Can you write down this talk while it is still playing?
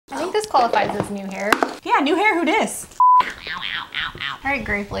this qualifies as new hair. Yeah, new hair, who dis? All right,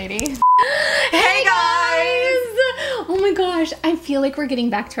 grape lady. Hey guys! Oh my gosh, I feel like we're getting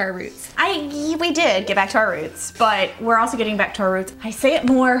back to our roots. We did get back to our roots, but we're also getting back to our roots. I say it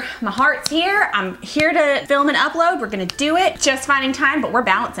more, my heart's here. I'm here to film and upload. We're gonna do it. Just finding time, but we're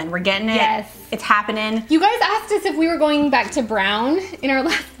balancing. We're getting it. Yes. It's happening. You guys asked us if we were going back to brown in our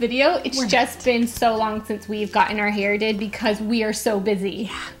last video. It's just been so long since we've gotten our hair did because we are so busy.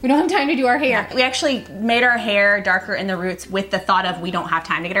 Yeah. We don't have time to do our hair. Yeah. We actually made our hair darker in the roots with the thought of we don't have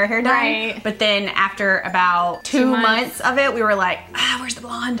time to get our hair done. Right. But then after about 2 months of it, we were like, where's the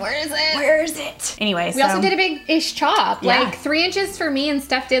blonde? Where is it? Where is it? Anyway, we also did a big-ish chop. Yeah. Like 3 inches for me and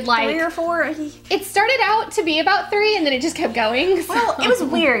Steph did like 3 or 4. It started out to be about 3 and then it just kept going. So. Well, it was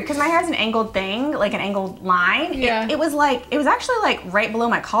weird because my hair is an angled thing, like an angled line. Yeah. It was actually like right below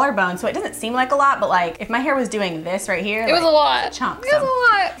my collarbone, so it doesn't seem like a lot, but like if my hair was doing this right here, it was a lot. Chunk. It was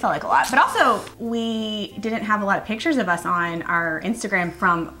a lot. Felt like a lot. But also we didn't have a lot of pictures of us on our Instagram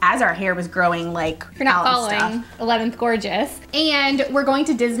from as our hair was growing like If you're not following 11th Gorgeous. And we're going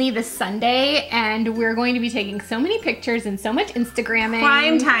to Disney this Sunday and we're going to be taking so many pictures and so much Instagramming.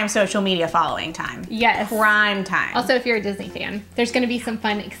 Prime time social media following time. Yes. Prime time. Also, if you're a Disney fan, there's going to be some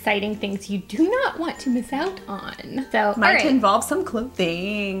fun, exciting things you do not want to miss out on. So, might involve some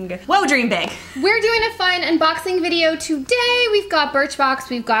clothing. Whoa, dream big. We're doing a fun unboxing video today. We've got BIRCHBOX,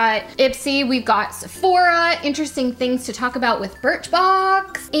 we've got IPSY, we've got SEPHORA, interesting things to talk about with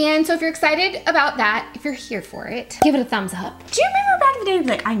BIRCHBOX. And so if you're excited about that, if you're here for it, give it a thumbs up. Do you remember back in the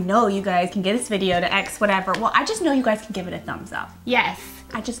day, like, I know you guys can get this video to X whatever. Well, I just know you guys can give it a thumbs up. Yes.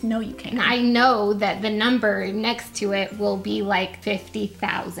 I just know you can. And I know that the number next to it will be like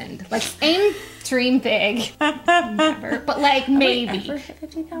 50,000. Like, aim, dream big. Never. But like maybe. Ever hit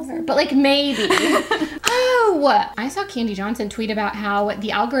 50,000? But like maybe. Oh, I saw Candy Johnson tweet about how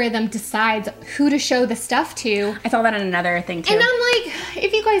the algorithm decides who to show the stuff to. I saw that on another thing too. And I'm like,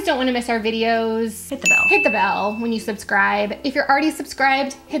 if you guys don't want to miss our videos, hit the bell. Hit the bell when you subscribe. If you're already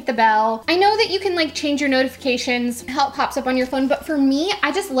subscribed, hit the bell. I know that you can like change your notifications, how it pops up on your phone, but for me,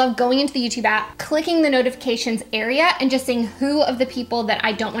 I just love going into the YouTube app, clicking the notifications area and just seeing who of the people that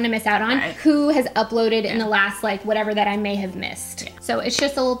I don't want to miss out on, who has uploaded in the last like whatever that I may have missed. So it's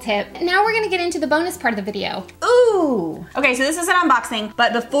just a little tip. Now we're gonna get into the bonus part of the video. Ooh. Okay, so this is an unboxing,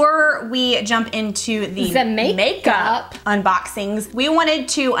 but before we jump into the makeup unboxings, we wanted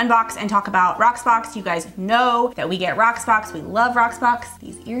to unbox and talk about Rocksbox. You guys know that we get Rocksbox. We love Rocksbox.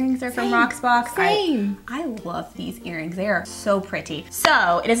 These earrings are from Rocksbox. Same. I love these earrings. They are so pretty.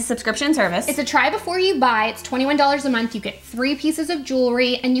 So it is a subscription service. It's a try before you buy. It's $21 a month. You get 3 pieces of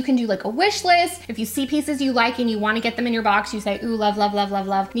jewelry and you can do like a wish list. If you see pieces you like and you want to get them in your box, you say, ooh, love, love, love, love,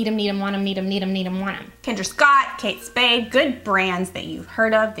 love. Need them, want them, need them, need them, need them, want them. Kendra Scott, Kate Spade, good brands that you've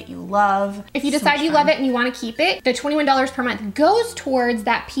heard of, that you love. If you decide you love it and you want to keep it, the $21 per month goes towards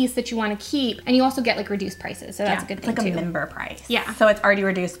that piece that you want to keep. And you also get like reduced prices. So that's a good thing too. It's like a member price. Yeah. So it's already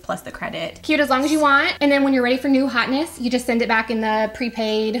reduced plus the credit. Cute as long as you want. And then when you're ready for new hotness, you just send it back in the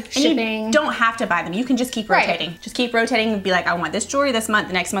prepaid shipping. You don't have to buy them. You can just keep rotating. Just keep rotating and be like, I want this jewelry this month.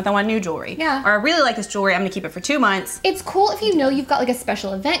 The next month I want new jewelry. Yeah. Or I really like this jewelry. I'm gonna keep it for 2 months. It's cool if you know you've got like a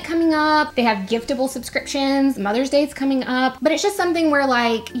special event coming up. They have giftable subscriptions. Mother's Day's coming up. But it's just something where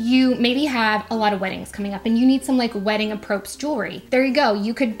like you maybe have a lot of weddings coming up and you need some like wedding appropriate jewelry. There you go.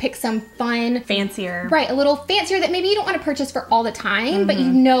 You could pick some fun. Fancier. Right. A little fancier that maybe you don't want to purchase for all the time, but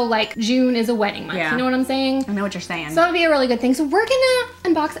you know like June is a wedding month. Yeah. You know what I'm saying? I know what you're saying. So that would be a really good thing. So we're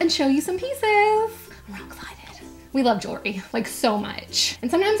gonna unbox and show you some pieces. I'm real excited. We love jewelry, like so much.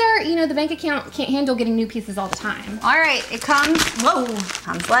 And sometimes our, you know, the bank account can't handle getting new pieces all the time. All right, it comes,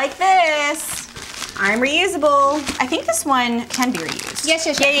 comes like this. I'm reusable. I think this one can be reused. Yes,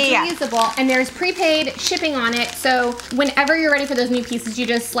 it's reusable. And there's prepaid shipping on it. So whenever you're ready for those new pieces, you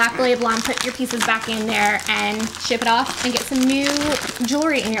just slap the label on, put your pieces back in there and ship it off and get some new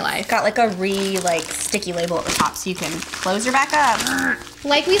jewelry in your life. Got like a sticky label at the top so you can close her back up.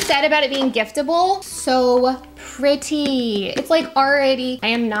 Like we said about it being giftable, so pretty. It's like already, I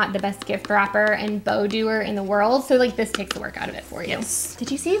am not the best gift wrapper and bow doer in the world, so like this takes the work out of it for you. Yes. Did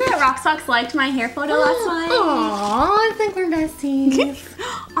you see that Rocksbox liked my hair photo last night? Aww, I think we're besties.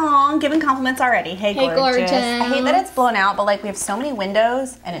 Aw, giving compliments already. Hey, gorgeous. I hate gorgeous. that it's blown out, but like we have so many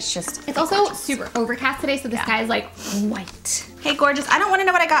windows and it's just. It's also super overcast today, so the sky is like white. Hey, gorgeous. I don't want to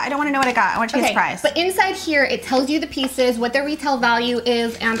know what I got. I don't want to know what I got. I want to be surprised. But inside here, it tells you the pieces, what their retail value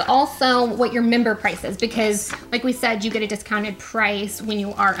is, and also what your member price is. Because, like we said, you get a discounted price when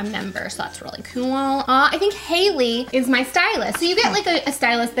you are a member. So that's really cool. I think Haley is my stylist. So you get like a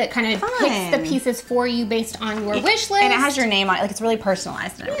stylist that kind of picks the pieces for you based on your wish list. And it has your name on it. Like, it's really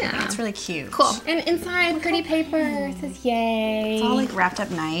personalized and everything. Yeah. It's really cute. Cool. And inside, pretty paper. It says yay. It's all like wrapped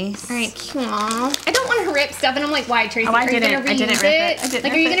up nice. All right, cool. I don't want to rip stuff, and I'm like, why, Tracy? Oh, I didn't rip it.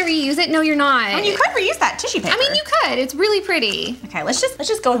 Like, are you gonna reuse it? No, you're not. I mean, you could reuse that tissue paper. I mean, you could. It's really pretty. Okay, let's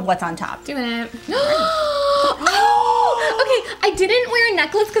just go with what's on top. Doing it. Oh, okay. I didn't wear a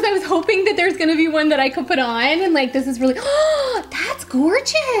necklace because I was hoping that there's gonna be one that I could put on, and like, this is really. Oh, that's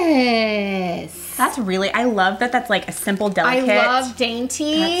gorgeous. That's really, I love that that's like a simple, delicate. I love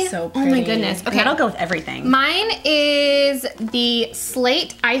dainty. That's so pretty. Oh my goodness. Okay. That'll go with everything. Mine is the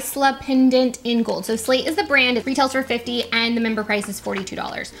Slate Isla pendant in gold. So Slate is the brand. It retails for $50 and the member price is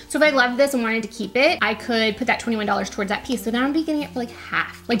 $42. So if I loved this and wanted to keep it, I could put that $21 towards that piece. So now I'm getting it for like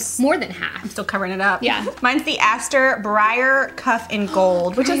half, like more than half. I'm still covering it up. Yeah. Mine's the Aster Briar Cuff in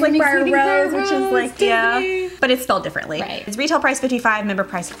gold, which is like Briar Rose, which is like, yeah, but it's spelled differently. Right. It's retail price $55, member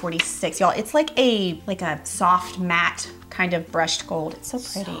price $46. Y'all, it's like a soft matte kind of brushed gold. It's so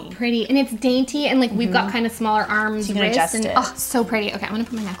pretty. So pretty. And it's dainty and like we've got kind of smaller arms, so you can adjust it. Oh, so pretty. Okay, I'm gonna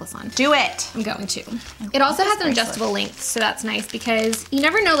put my necklace on. Do it. I'm going to. It also has an adjustable length, so that's nice because you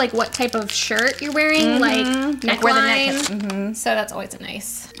never know like what type of shirt you're wearing, like neckline. So that's always a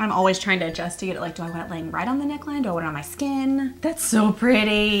nice. I'm always trying to adjust to get it like, do I want it laying right on the neckline? Do I want it on my skin? That's so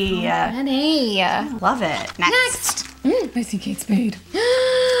pretty. Pretty. I love it. Next. I see Kate Spade.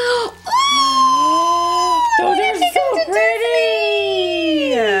 Those are so pretty!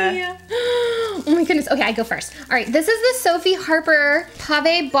 Oh my goodness. Okay, I go first. All right, this is the Sophie Harper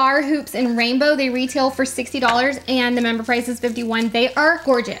Pave Bar Hoops in Rainbow. They retail for $60 and the member price is $51. They are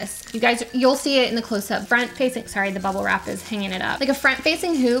gorgeous. You guys, you'll see it in the close-up. Front facing, sorry, the bubble wrap is hanging it up. Like a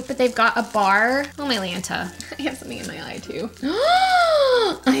front-facing hoop, but they've got a bar. Oh, my Lanta. I have something in my eye, too.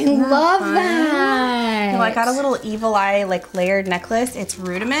 I love that. Well, I got a little evil eye, like, layered necklace. It's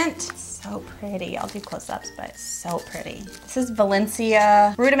Rudiment. So pretty. I'll do close-ups, but so pretty. This is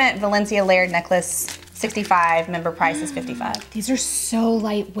Valencia, Rudiment Valencia layered necklace. $65, member price is $55. These are so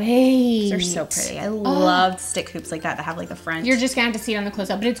lightweight. They're so pretty. I loved stick hoops like that have like the front. You're just gonna have to see it on the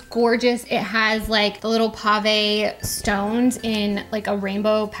close-up, but it's gorgeous. It has like the little pave stones in like a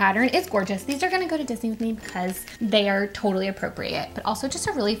rainbow pattern. It's gorgeous. These are gonna go to Disney with me because they are totally appropriate, but also just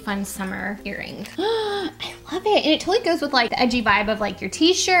a really fun summer earring. I love it. And it totally goes with like the edgy vibe of like your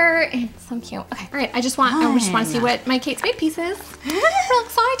t-shirt. And it's so cute. Okay, all right. I just want to see what my Kate Spade piece is. I'm real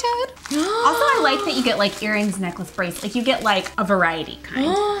excited. Also, I like that you get like earrings, necklace, bracelet. Like you get like a variety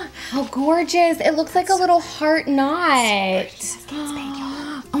kind. How gorgeous. It looks like a little heart knot.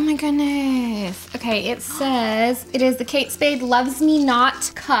 Oh my goodness. Okay, it says it is the Kate Spade Loves Me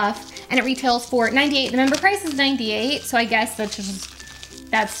Not cuff and it retails for $98. The member price is $98, so I guess that's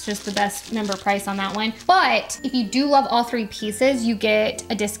just the best member price on that one. But if you do love all three pieces, you get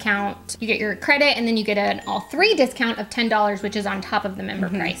a discount. You get your credit and then you get an all three discount of $10, which is on top of the member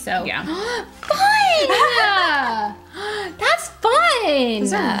price. So yeah. Fun! That's fun!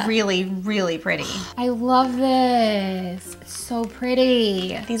 These are really, really pretty. I love this. It's so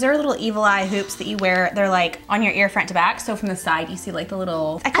pretty. These are little evil eye hoops that you wear. They're like on your ear front to back. So from the side, you see like the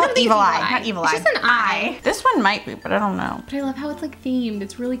little, I call it evil eye, not evil eye. It's just an eye. This one might be, but I don't know. But I love how it's like themed.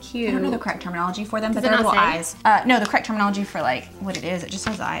 It's really cute. I don't know the correct terminology for them, but they're little eyes. No, the correct terminology for like what it is, it just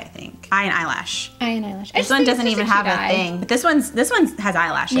says eye, I think. Eye and eyelash. Eye and eyelash. This one doesn't even have a thing, but this one has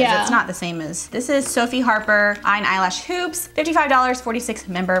eyelashes. Yeah. It's not the same as, this is Sophie Harper eye and eyelash hoops, $55, $46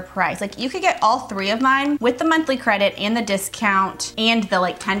 member price. Like you could get all three of mine with the monthly credit and the discount and the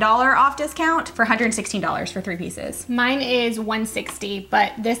like $10 off discount for $116 for three pieces. Mine is $160,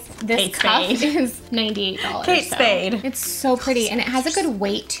 but this cuff is $98. Kate Spade. It's so pretty and it has a good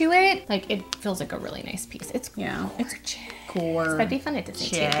weight to it. Like it feels like a really nice piece. It's gorgeous. That'd be fun at Disney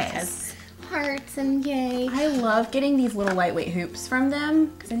too because hearts and yay. I love getting these little lightweight hoops from them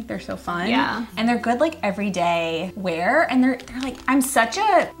because I think they're so fun. Yeah. And they're good like everyday wear and they're like, I'm such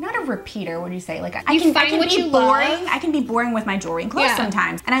a, not a repeater, what do you say? Like I can be boring. I can be boring with my jewelry and clothes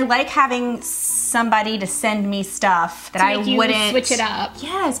sometimes. And I like having somebody to send me stuff that I wouldn't switch it up.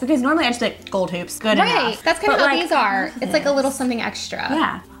 Yes, because normally I just like gold hoops, good enough. Right, that's kind of how these are. It's like a little something extra.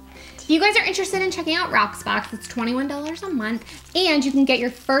 Yeah. If you guys are interested in checking out Rocksbox, it's $21 a month, and you can get your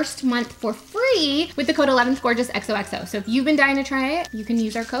first month for free with the code 11thgorgeous XOXO. So if you've been dying to try it, you can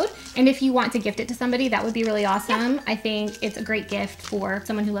use our code. And if you want to gift it to somebody, that would be really awesome. I think it's a great gift for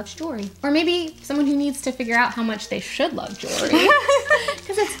someone who loves jewelry, or maybe someone who needs to figure out how much they should love jewelry,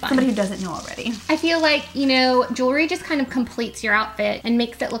 because it's fun. Somebody who doesn't know already. I feel like, you know, jewelry just kind of completes your outfit and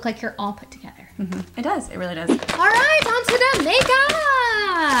makes it look like you're all put together. It does. It really does. All right, on to the makeup.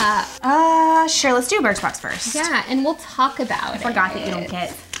 Sure, let's do Birchbox first. Yeah, and we'll talk about it. I forgot that you don't get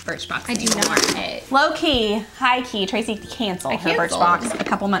Birchbox I do not. Low key, high key, Tracy canceled her Birchbox a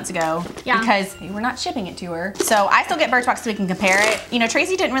couple months ago because they were not shipping it to her. So I still get Birchbox so we can compare it. You know,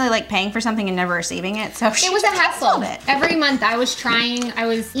 Tracy didn't really like paying for something and never receiving it, so she it was a hassle. Every month I was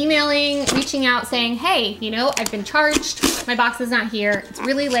emailing, reaching out saying, hey, you know, I've been charged. My box is not here. It's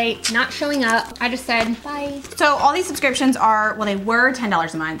really late, not showing up. I just said, bye. So all these subscriptions are, well, they were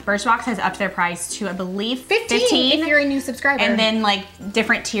 $10 a month. Birchbox has upped their price to, I believe, 15 if you're a new subscriber. And then like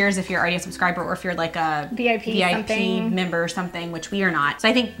different tiers if you're already a subscriber or if you're like a VIP member or something, which we are not. So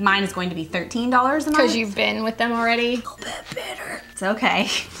I think mine is going to be $13 a month. Because you've been with them already. A little bit bitter. It's okay.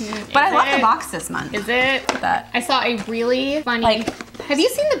 But I love the box this month. Is it? I saw a really funny, have you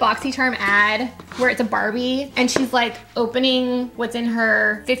seen the BoxyCharm ad where it's a Barbie and she's like opening what's in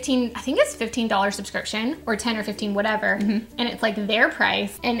her I think it's $15 subscription or 10 or 15, whatever. And it's like their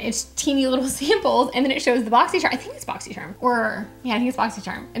price and it's teeny little samples and then it shows the BoxyCharm. I think it's BoxyCharm or yeah, I think it's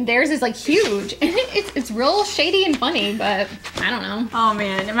BoxyCharm. And theirs is like huge and it's real shady and funny, but I don't know. Oh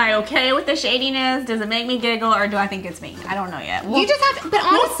man, am I okay with the shadiness? Does it make me giggle or do I think it's me? I don't know yet. You just have to, but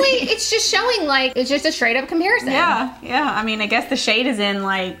honestly, it's just showing like, it's just a straight up comparison. Yeah. I mean, I guess the shade is in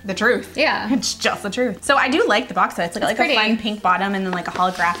like the truth. Yeah. It's just the truth. So I do like the box set. It's like a fun pink bottom and then like a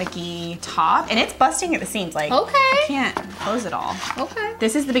holographic-y top. And it's busting at the seams. Like, I can't close it all. Okay.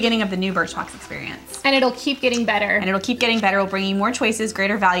 This is the beginning of the new Birchbox experience. And it'll keep getting better. We'll bring you more choices,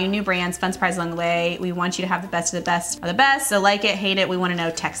 greater value, new brands, fun surprises along the way. We want you to have the best of the best of the best. So like it, hate it, we want to know,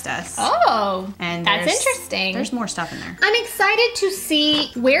 text us. Oh, and that's interesting. There's more stuff in there. I'm excited to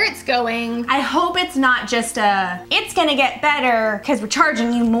see where it's going. I hope it's not just it's gonna get better because we're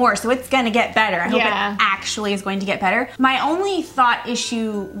charging you more, so it's gonna get better. I hope it actually is going to get better. My only thought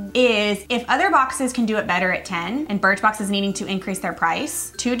issue is if other boxes can do it better at 10 and Birchbox is needing to increase their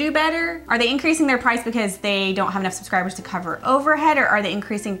price to do better, are they increasing their price because they don't have enough subscribers to cover overhead, or are they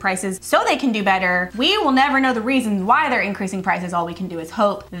increasing prices so they can do better? We will never know the reason why they're increasing prices. All we can do is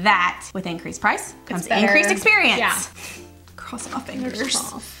hope that with increased price comes increased experience. Yeah. Crossing my fingers.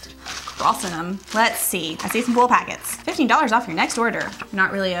 Crossing them. Let's see. I see some full packets. $15 off your next order. I'm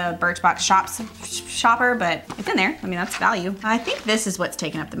not really a Birchbox shopper, but it's in there. I mean, that's value. I think this is what's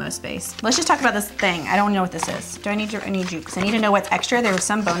taking up the most space. Let's just talk about this thing. I don't know what this is. I need you because I need to know what's extra. There were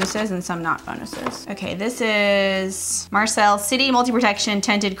some bonuses and some not bonuses. Okay, this is Marcel City Multi-Protection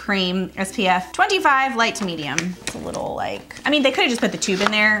Tinted Cream SPF 25 light to medium. It's a little like, I mean, they could have just put the tube in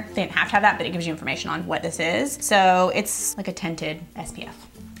there. They didn't have to have that, but it gives you information on what this is. So it's like a tinted SPF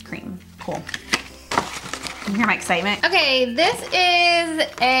cream. Cool. Can you hear my excitement? Okay, this is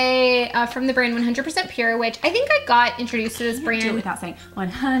a from the brand 100% Pure, which I think I got introduced to this brand. Do it without saying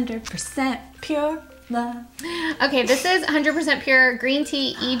 100% pure love. Okay, this is 100% Pure Green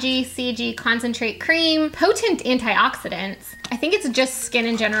Tea EGCG Concentrate Cream, potent antioxidants. I think it's just skin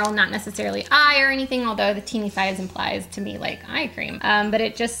in general, not necessarily eye or anything, although the teeny size implies to me like eye cream. But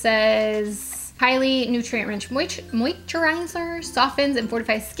it just says highly nutrient-rich moisturizer, softens and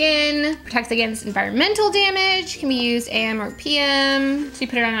fortifies skin, protects against environmental damage, can be used AM or PM. So you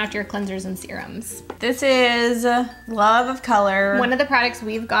put it on after your cleansers and serums. This is Love of Color. One of the products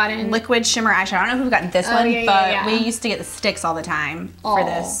we've gotten. Liquid Shimmer Eyeshadow. I don't know if we've gotten this one, but we used to get the sticks all the time for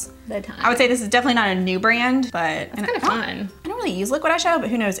this. I would say this is definitely not a new brand, but it's kind of fun. I don't really use liquid eyeshadow, but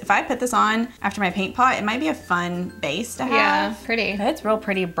who knows? If I put this on after my paint pot, it might be a fun base to have. Yeah, pretty. But it's real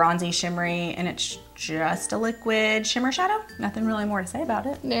pretty, bronzy, shimmery, and it's just a liquid shimmer shadow. Nothing really more to say about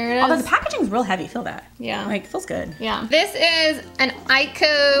it. There it is. Although the packaging's real heavy, feel that. Yeah. Like, it feels good. Yeah. This is an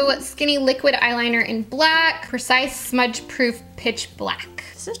Ico Skinny Liquid Eyeliner in black, precise smudge-proof pitch black.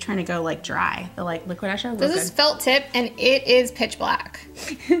 This is trying to go like dry, the like liquid eyeshadow. This is felt tip and it is pitch black.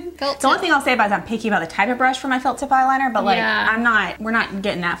 The only thing I'll say about it is I'm picky about the type of brush for my felt tip eyeliner, but like we're not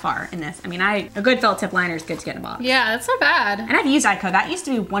getting that far in this. I mean, a good felt tip liner is good to get in a box. Yeah, that's not bad. And I've used Ico. That used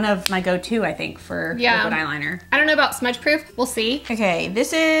to be one of my go-to, I think, for liquid eyeliner. I don't know about smudge proof. We'll see. Okay,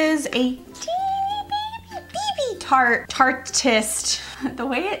 this is a tartist. The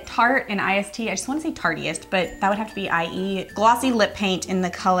way it tart and IST, I just want to say tartiest, but that would have to be IE. Glossy lip paint in the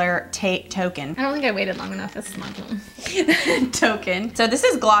color Token. I don't think I waited long enough. This is my one. Token. So this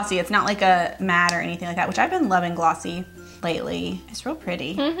is glossy. It's not like a matte or anything like that, which I've been loving glossy lately. It's real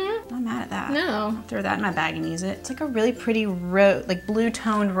pretty. Not mad at that. No. I'll throw that in my bag and use it. It's like a really pretty rose, like blue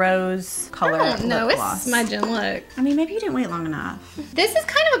toned rose color. I don't know. It's smudging. Look. I mean, maybe you didn't wait long enough. This is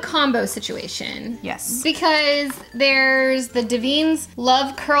kind of a combo situation. Yes. Because there's the Davines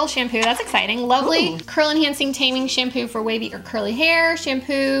Love Curl Shampoo. That's exciting. Lovely curl enhancing taming shampoo for wavy or curly hair.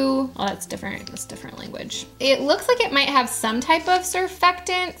 Shampoo. Oh, that's different. That's different language. It looks like it might have some type of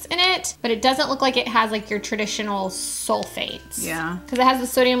surfactants in it, but it doesn't look like it has like your traditional sulfates. Yeah. Because it has the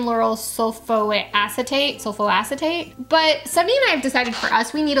sodium lauryl sulfoacetate. But Stefanie and I have decided for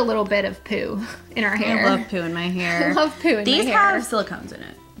us, we need a little bit of poo in our hair. I love poo in my hair. I love poo in my hair. These have silicones in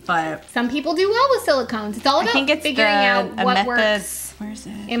it, but some people do well with silicones. It's all about figuring out what works. Where is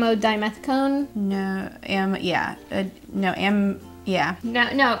it? Amodimethicone? No, yeah. Yeah.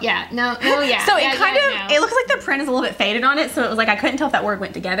 No, yeah. So it it looks like the print is a little bit faded on it, so it was like I couldn't tell if that word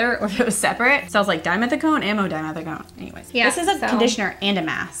went together or if it was separate. So I was like, dimethicone, amodimethicone. Anyways, yeah, this is a conditioner and a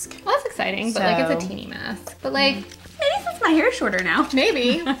mask. Well, that's exciting, but like it's a teeny mask. But like, maybe since my hair's shorter now.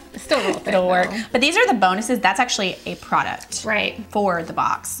 Maybe. Still it'll work. But these are the bonuses. That's actually a product. Right. For the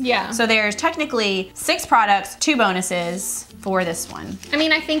box. Yeah. So there's technically 6 products, 2 bonuses for this one. I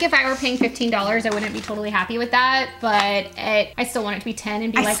mean, I think if I were paying $15, I wouldn't be totally happy with that, but I still want it to be 10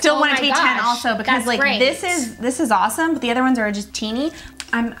 and be like, I still want it to be 10 gosh, also because like great. this is awesome, but the other ones are just teeny.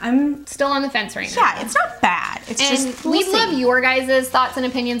 I'm still on the fence right now. Yeah, it's not bad. It's just we love your guys' thoughts and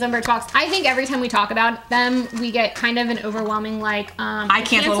opinions on BIRCHBOX. I think every time we talk about them, we get kind of an overwhelming like, I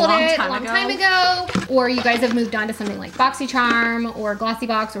canceled it a long time ago, or you guys have moved on to something like BoxyCharm or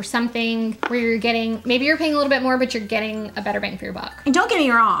Glossybox or something where you're getting, maybe you're paying a little bit more, but you're getting a better bang for your buck. And don't get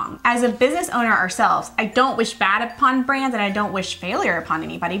me wrong, as a business owner ourselves, I don't wish bad upon brands and I don't wish failure upon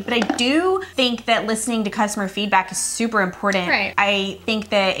anybody, but I do think that listening to customer feedback is super important. Right. I think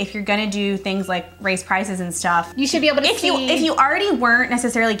that if you're gonna do things like raise prices and stuff, you should be able to if you already weren't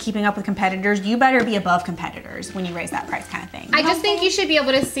necessarily keeping up with competitors, you better be above competitors when you raise that price kind of thing. I just think you should be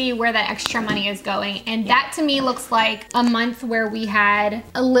able to see where that extra money is going. And that to me looks like a month where we had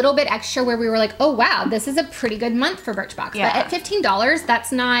a little bit extra where we were like, oh wow, this is a pretty good month for BIRCHBOX. Yeah. But at $15,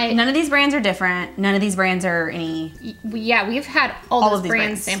 that's not... None of these brands are different. None of these brands are any... Yeah, we've had all those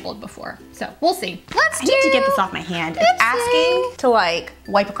brands sampled before. So we'll see. I need to get this off my hand. It's asking to like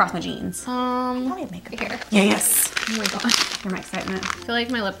wipe across my jeans. Probably have makeup here. Yeah, yes. Oh my gosh. Hear my excitement. I feel like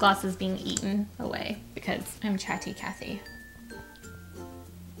my lip gloss is being eaten away because I'm chatty Cathy.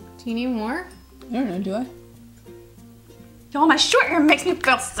 Do you need more? I don't know, do I? Y'all, my short hair makes me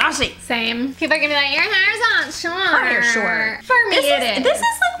feel sassy. Same. People are gonna be like, your hair's not short. Her hair's short. For me it is. This is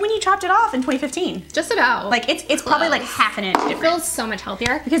like when you chopped it off in 2015. Just about. Like it's probably like half an inch different. It feels so much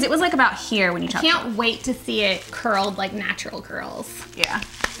healthier. Because it was like about here when you chopped it off. Can't wait to see it curled like natural curls. Yeah.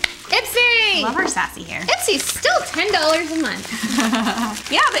 IPSY! Love her sassy hair. IPSY's still $10 a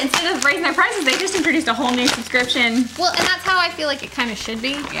month. Yeah, but instead of raising their prices, they just introduced a whole new subscription. Well, and that's how I feel like it kind of should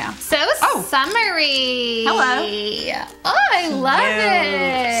be. Yeah. So summery. Hello. Oh, I love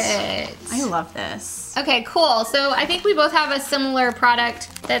it. I love this. Okay, cool. So I think we both have a similar product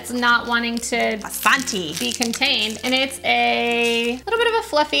that's not wanting to be contained. And it's a little bit of a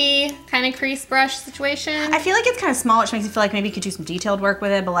fluffy kind of crease brush situation. I feel like it's kind of small, which makes me feel like maybe you could do some detailed work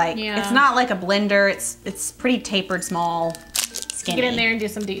with it, but like, it's not like a blender. It's pretty tapered, small, skinny. Get in there and do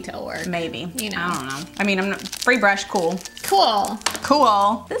some detail work. Maybe. You know. I don't know. I mean, I'm not, free brush, cool. Cool.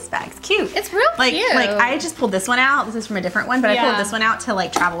 Cool. This bag's cute. It's real cute. Like I just pulled this one out. This is from a different one, but I pulled this one out to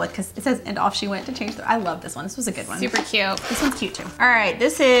like travel with because it says, and off she went to change the, I love this one. This was a good one. Super cute. This one's cute too. All right,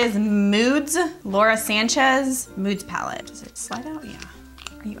 this is Moods, Laura Sanchez Moods Palette. Does it slide out? Yeah.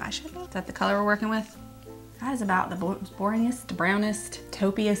 Are you eyeshadow? Is that the color we're working with? That is about the boringest, brownest,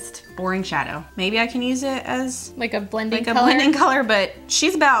 taupiest, boring shadow. Maybe I can use it as like a blending color. Like a blending color, but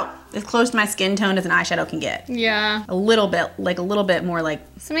she's about as close to my skin tone as an eyeshadow can get. Yeah. A little bit more like.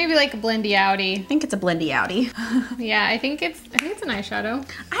 So maybe like a blendy outy. I think it's a blendy outy. Yeah, I think it's an eyeshadow.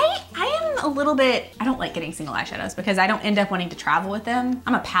 I am a little bit, I don't like getting single eyeshadows because I don't end up wanting to travel with them.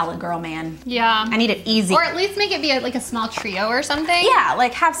 I'm a palette girl, man. Yeah. I need it easy. Or at least make it be like a small trio or something. Yeah,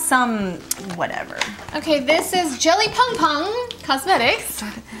 like have some whatever. Okay, this is Jelly Pong Pong Cosmetics.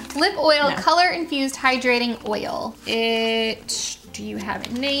 Lip Oil Color Infused Hydrating Oil. Do you have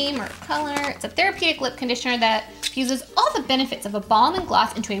a name or a color? It's a therapeutic lip conditioner that fuses all the benefits of a balm and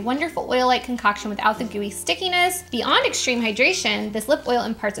gloss into a wonderful oil-like concoction without the gooey stickiness. Beyond extreme hydration, this lip oil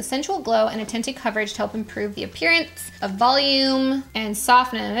imparts a sensual glow and a tinted coverage to help improve the appearance of volume and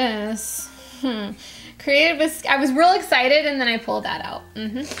softness. Created with, I was real excited and then I pulled that out.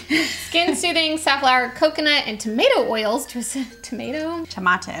 Skin soothing safflower, coconut, and tomato oils to assist, tomato?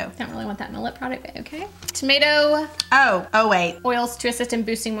 Tomato. Don't really want that in a lip product, but okay. Tomato. Oh wait. Oils to assist in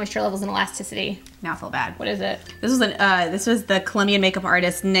boosting moisture levels and elasticity. Now I feel bad. What is it? This was the Colombian makeup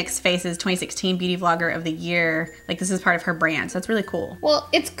artist NYX Face's 2016 Beauty Vlogger of the Year. Like, this is part of her brand, so it's really cool. Well,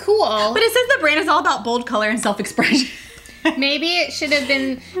 it's cool. But it says the brand is all about bold color and self-expression. Maybe it should have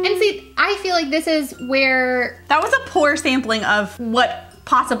been, and see, I feel like this is where... That was a poor sampling of what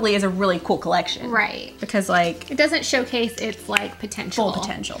possibly is a really cool collection. Right. Because, like... It doesn't showcase its, like, potential. Full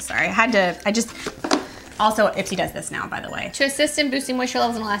potential, sorry. Also, IPSY does this now, by the way. To assist in boosting moisture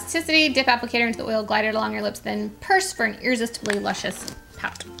levels and elasticity, dip applicator into the oil, glide it along your lips, then purse for an irresistibly luscious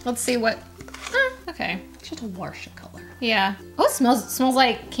pout. Let's see what... okay. It's just a wash color. Yeah. Oh, it smells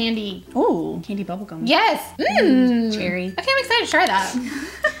like candy. Ooh, candy bubblegum. Yes. Cherry. Okay, I'm excited to try that.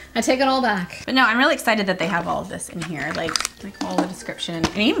 I take it all back. But no, I'm really excited that they have all of this in here. Like all the description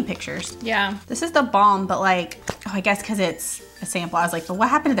and even pictures. Yeah. This is the balm, but like, oh, I guess because it's a sample, I was like, but what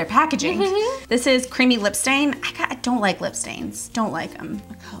happened to their packaging? This is creamy lip stain. I don't like lip stains. Don't like them.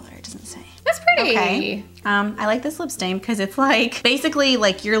 The color, it doesn't say. That's pretty. Okay. I like this lip stain because it's like basically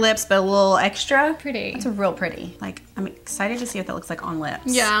like your lips but a little extra. Pretty. It's real pretty. Like, I'm excited to see what that looks like on lips.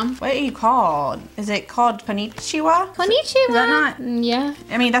 Yeah. What are you called? Is it called Konnichiwa? Konnichiwa. Is that not? Yeah.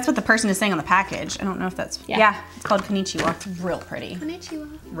 I mean, that's what the person is saying on the package. I don't know if that's... Yeah, it's called Konnichiwa. It's real pretty. Konnichiwa.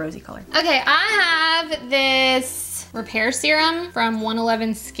 Rosy color. Okay, I have this repair serum from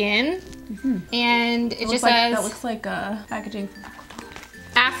 111 Skin. And it just says... That looks like packaging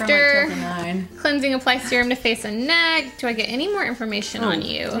after from like cleansing, apply serum to face and neck. Do I get any more information on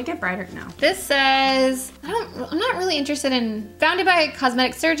you? Does it get brighter? No. This says, I'm not really interested in, founded by a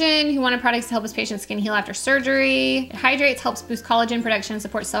cosmetic surgeon who wanted products to help his patient's skin heal after surgery. It hydrates, helps boost collagen production, and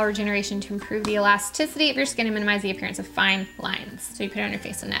supports cell regeneration to improve the elasticity of your skin and minimize the appearance of fine lines. So you put it on your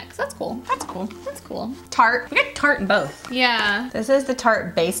face and neck. So that's cool. That's cool. That's cool. Tarte. We got Tarte in both. Yeah. This is the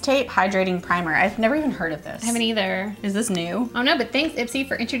Tarte Base Tape Hydrating Primer. I've never even heard of this. I haven't either. Is this new? Oh no, but thanks IPSY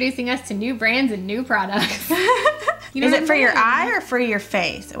for introducing us to new brands and new products. Is it for your eye or for your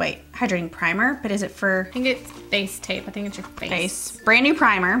face? Wait, hydrating primer, but is it for... I think it's base tape. I think it's your face. Brand new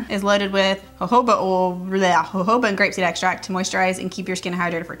primer is loaded with jojoba and grapeseed extract to moisturize and keep your skin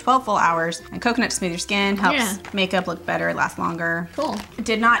hydrated for 12 full hours. And coconut to smooth your skin, helps makeup look better, last longer. Cool. I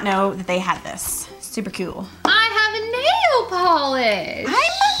did not know that they had this. Super cool. I have a nail polish.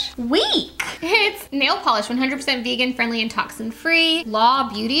 I'm weak. It's nail polish, 100% vegan, friendly, and toxin-free. Law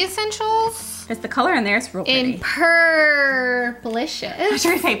Beauty Essentials. It's the color in there. It's real pretty. In purplicious. I was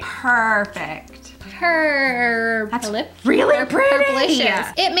trying to say perfect. That's really pretty.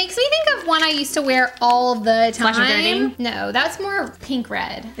 Purplicious. It makes me think of one I used to wear all the time. Flash of Grenadine? No, that's more pink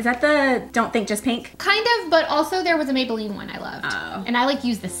red. Is that the Don't Think Just Pink? Kind of, but also there was a Maybelline one I loved. Oh. And I like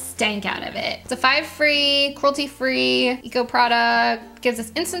use the stank out of it. It's a 5-free, cruelty-free, eco product. Gives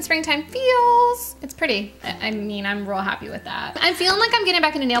us instant springtime feels. It's pretty. I mean, I'm real happy with that. I'm feeling like I'm getting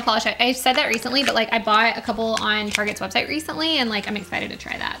back into nail polish. I said that recently, but like I bought a couple on Target's website recently and like I'm excited to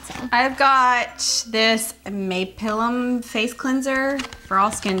try that, so. I've got this Maypilum face cleanser for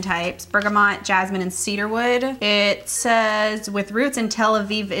all skin types. Bergamot, jasmine, and cedarwood. It says, with roots in Tel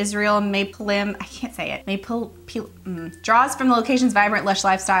Aviv, Israel, Maypilum, I can't say it. Draws from the location's vibrant, lush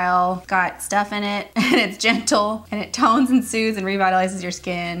lifestyle. Got stuff in it, and it's gentle, and it tones and soothes and revitalizes your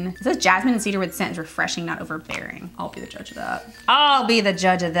skin. It says jasmine and cedarwood scent is refreshing, not overbearing. I'll be the judge of that. I'll be the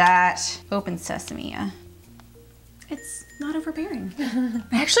judge of that. Open sesame. It's not overbearing.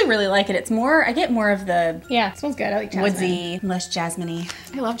 I actually really like it. It's more, I get more of the... Yeah, it smells good. I like jasmine. Woodsy, less jasmine-y.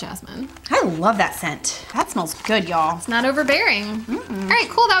 I love jasmine. I love that scent. That smells good, y'all. It's not overbearing. All right,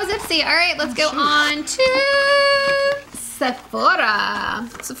 cool. That was IPSY. All right, let's go on to Sephora.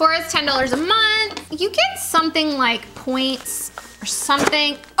 Sephora is $10 a month. You get something like points or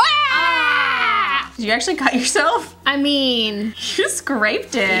something. Ah! Did you actually cut yourself? I mean, you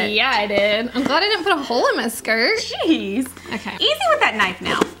scraped it. Yeah, I did. I'm glad I didn't put a hole in my skirt. Jeez. Okay. Easy with that knife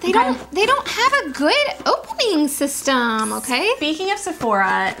now. They don't have a good opening. point system, okay? Speaking of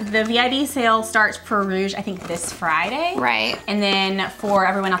Sephora, the VIB sale starts for Rouge, I think this Friday. Right. And then for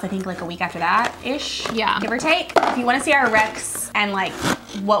everyone else, I think like a week after that-ish. Yeah. Give or take. If you want to see our recs and like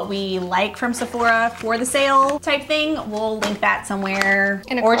what we like from Sephora for the sale type thing, we'll link that somewhere.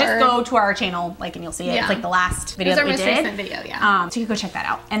 Or just go to our channel, like, and you'll see it. It's like the last video that we did. Recent video, yeah. So you can go check that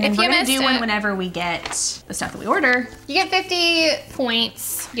out. And then we're gonna do one whenever we get the stuff that we order. You get 50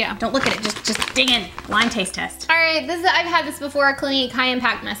 points. Yeah. Don't look at it, just dig in. Blind taste test. All right, I've had this before, Clinique High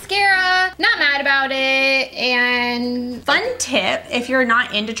Impact Mascara. Not mad about it, and fun tip, if you're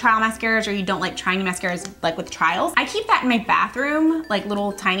not into trial mascaras or you don't like trying new mascaras like with trials, I keep that in my bathroom, like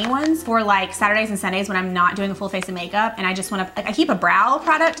little tiny ones for like Saturdays and Sundays when I'm not doing a full face of makeup and I just want to, like, I keep a brow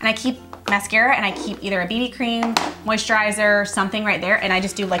product and I keep mascara and I keep either a BB cream, moisturizer, something right there, and I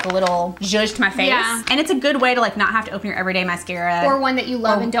just do like a little zhuzh to my face. Yeah. And it's a good way to like not have to open your everyday mascara. Or one that you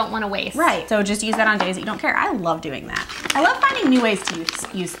love and don't want to waste. Right, so just use that on days that you don't care. I love doing that. I love finding new ways to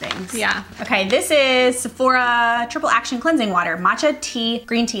use things. Yeah. Okay, this is Sephora Triple Action Cleansing Water, Matcha Tea,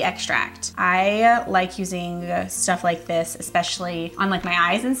 Green Tea Extract. I like using stuff like this, especially on like my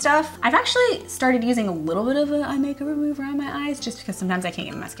eyes and stuff. I've actually started using a little bit of an eye makeup remover on my eyes just because sometimes I can't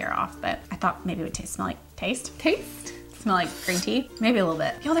get my mascara off, but I thought maybe it would smell like smell like green tea, maybe a little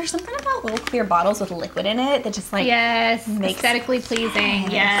bit. Yo, there's something about little clear bottles with liquid in it that just like makes aesthetically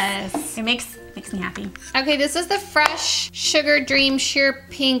pleasing. Yes, it makes me happy. Okay, this is the Fresh Sugar Dream Sheer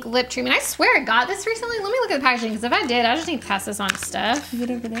Pink Lip Treatment. I swear I got this recently. Let me look at the packaging, because if I did, I just need to pass this on to Steph. Is it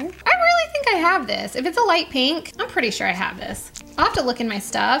over there? I really think I have this. If it's a light pink, I'm pretty sure I have this. I'll have to look in my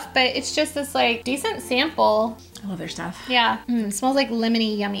stuff, but it's just this like decent sample. I love their stuff. Yeah, smells like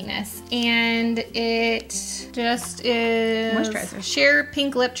lemony yumminess. And it just is moisturizer. Sheer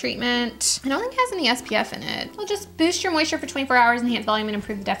Pink Lip Treatment. I don't think it has any SPF in it. It'll just boost your moisture for 24 hours, enhance volume, and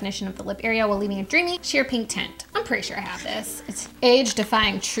improve the definition of the lip area while leaving a dreamy sheer pink tint. I'm pretty sure I have this. It's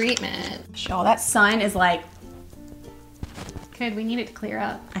age-defying treatment. Y'all, that sun is like... Good, we need it to clear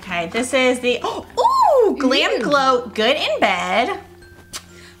up. Okay, this is the, Glam Glow Good in Bed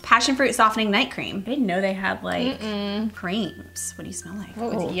Passion Fruit Softening Night Cream. I didn't know they had like creams. What do you smell like?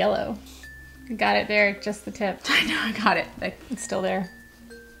 Oh, it's yellow. I got it there, just the tip. I know, I got it. It's still there.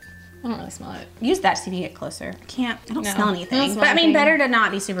 I don't really smell it. Use that so you can get closer. I don't smell anything. I don't smell but I mean, anything. better to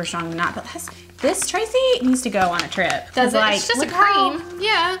not be super strong than not. But this Tracy needs to go on a trip. Does it? Like, it's just a cream.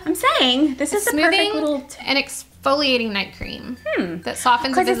 Yeah. I'm saying, this is a perfect little... and exfoliating night cream that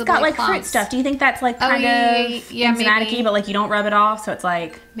softens because it's got like clumps. fruit stuff. Do you think that's like kind of enzymatic-y, but like you don't rub it off, so it's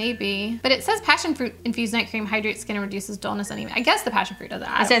like... Maybe. But it says passion fruit infused night cream hydrates skin and reduces dullness anemia. I guess the passion fruit does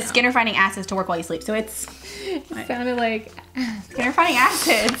that. It says skin refining acids to work while you sleep, so it's... It sounded like... Skin refining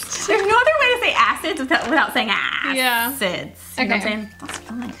acids. There's no other way to say acids without saying acids. Yeah. You know what I'm saying? That's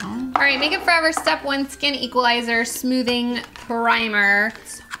fine, huh? All right, Makeup Forever Step 1 Skin Equalizer Smoothing Primer.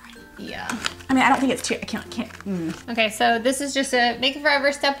 Yeah. I mean, I don't think it's too, I can't. Okay, so this is just a Makeup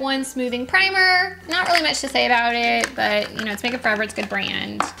Forever Step 1 Smoothing Primer. Not really much to say about it, but you know, it's Makeup Forever, it's a good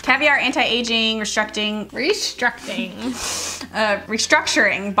brand. Caviar Anti-Aging, Restructuring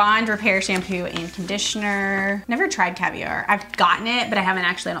Bond Repair Shampoo and Conditioner. Never tried Caviar. I've gotten it, but I haven't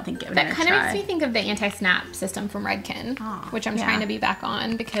actually, I don't think given it a try. That kind of makes me think of the anti-snap system from Redken, which I'm trying to be back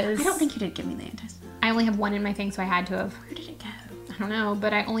on because... I don't think you did give me the anti-snap. I only have one in my thing, so I had to have. Where did it go? I don't know,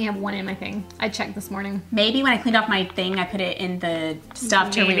 but I only have one in my thing. I checked this morning. Maybe when I cleaned off my thing, I put it in the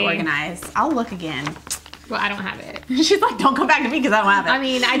stuff to reorganize. I'll look again. Well, I don't have it. She's like, don't come back to me because I don't have it. I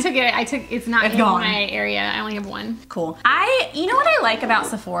mean, it's not in my area. I only have one. Cool. You know what I like about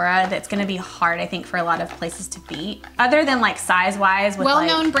Sephora that's gonna be hard, I think, for a lot of places to beat? Other than like size-wise with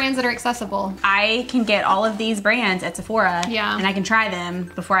well-known brands that are accessible. I can get all of these brands at Sephora and I can try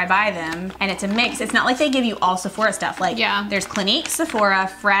them before I buy them. And it's a mix. It's not like they give you all Sephora stuff. Like there's Clinique, Sephora,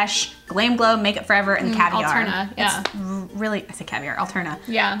 Fresh, Glam Glow, Makeup Forever, and Caviar. Alterna, yeah. It's really, I said Caviar, Alterna.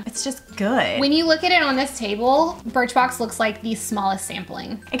 Yeah. It's just good. When you look at it on this table, Birchbox looks like the smallest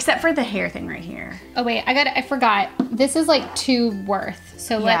sampling. Except for the hair thing right here. Oh wait, I forgot. This is like 2 worth.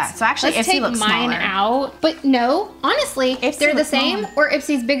 So let's take mine smaller. out. But no, honestly, if they're the same, or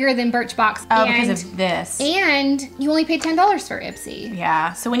Ipsy's bigger than Birchbox. Oh, because of this. And you only paid $10 for Ipsy.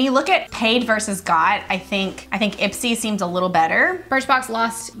 Yeah, so when you look at paid versus got, I think Ipsy seems a little better. Birchbox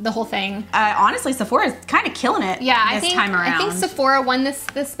lost the whole thing. Honestly, Sephora's kind of killing it this time around. I think Sephora won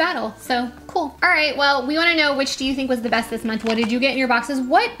this battle, so Cool. All right, well, we wanna know which do you think was the best this month? What did you get in your boxes?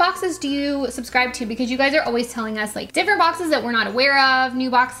 What boxes do you subscribe to? Because you guys are always telling us like different boxes that we're not aware of, new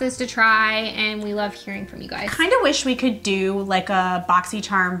boxes to try, and we love hearing from you guys. Kind of wish we could do like a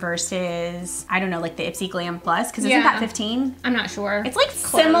BoxyCharm versus, I don't know, like the IPSY Glam Plus, because isn't that 15? I'm not sure. It's like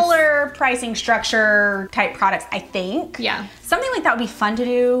close. Similar pricing structure type products, I think. Yeah. Something like that would be fun to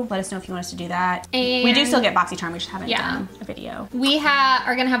do. Let us know if you want us to do that. And we do still get BoxyCharm, we just haven't done a video. We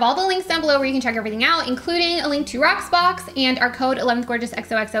are gonna have all the links down below where you can check everything out, including a link to Rocksbox and our code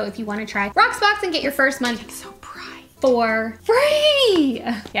 11thgorgeousXOXO if you wanna try Rocksbox and get your first month so bright. For free.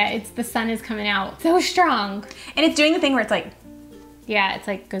 Yeah, it's the sun is coming out so strong. And it's doing the thing where it's like, yeah, it's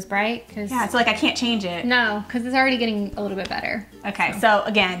like goes bright. Yeah, so like I can't change it. No, because it's already getting a little bit better. Okay, so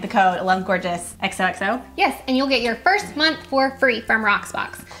again, the code 11thgorgeousXOXO. Yes, and you'll get your first month for free from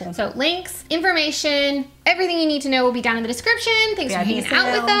Rocksbox. Cool. So links, information, everything you need to know will be down in the description. Thanks for hanging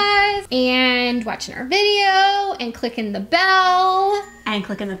out with us and watching our video and clicking the bell. And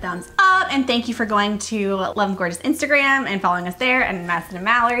clicking the thumbs up. And thank you for going to 11thgorgeous Instagram and following us there, and Madison and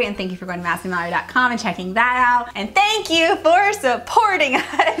Mallory. And thank you for going to madisonandmallory.com and checking that out. And thank you for supporting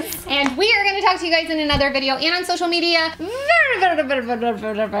us. And we are going to talk to you guys in another video and on social media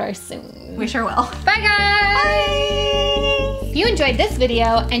very soon. We sure will. Bye, guys. Bye. If you enjoyed this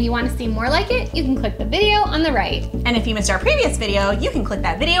video and you want to see more like it, you can click the video on the right. And if you missed our previous video, you can click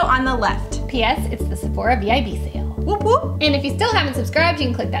that video on the left. P.S. It's the Sephora VIB sale. Whoop whoop. And if you still haven't subscribed, you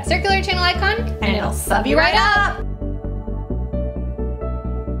can click that circular channel icon and it'll sub you right up.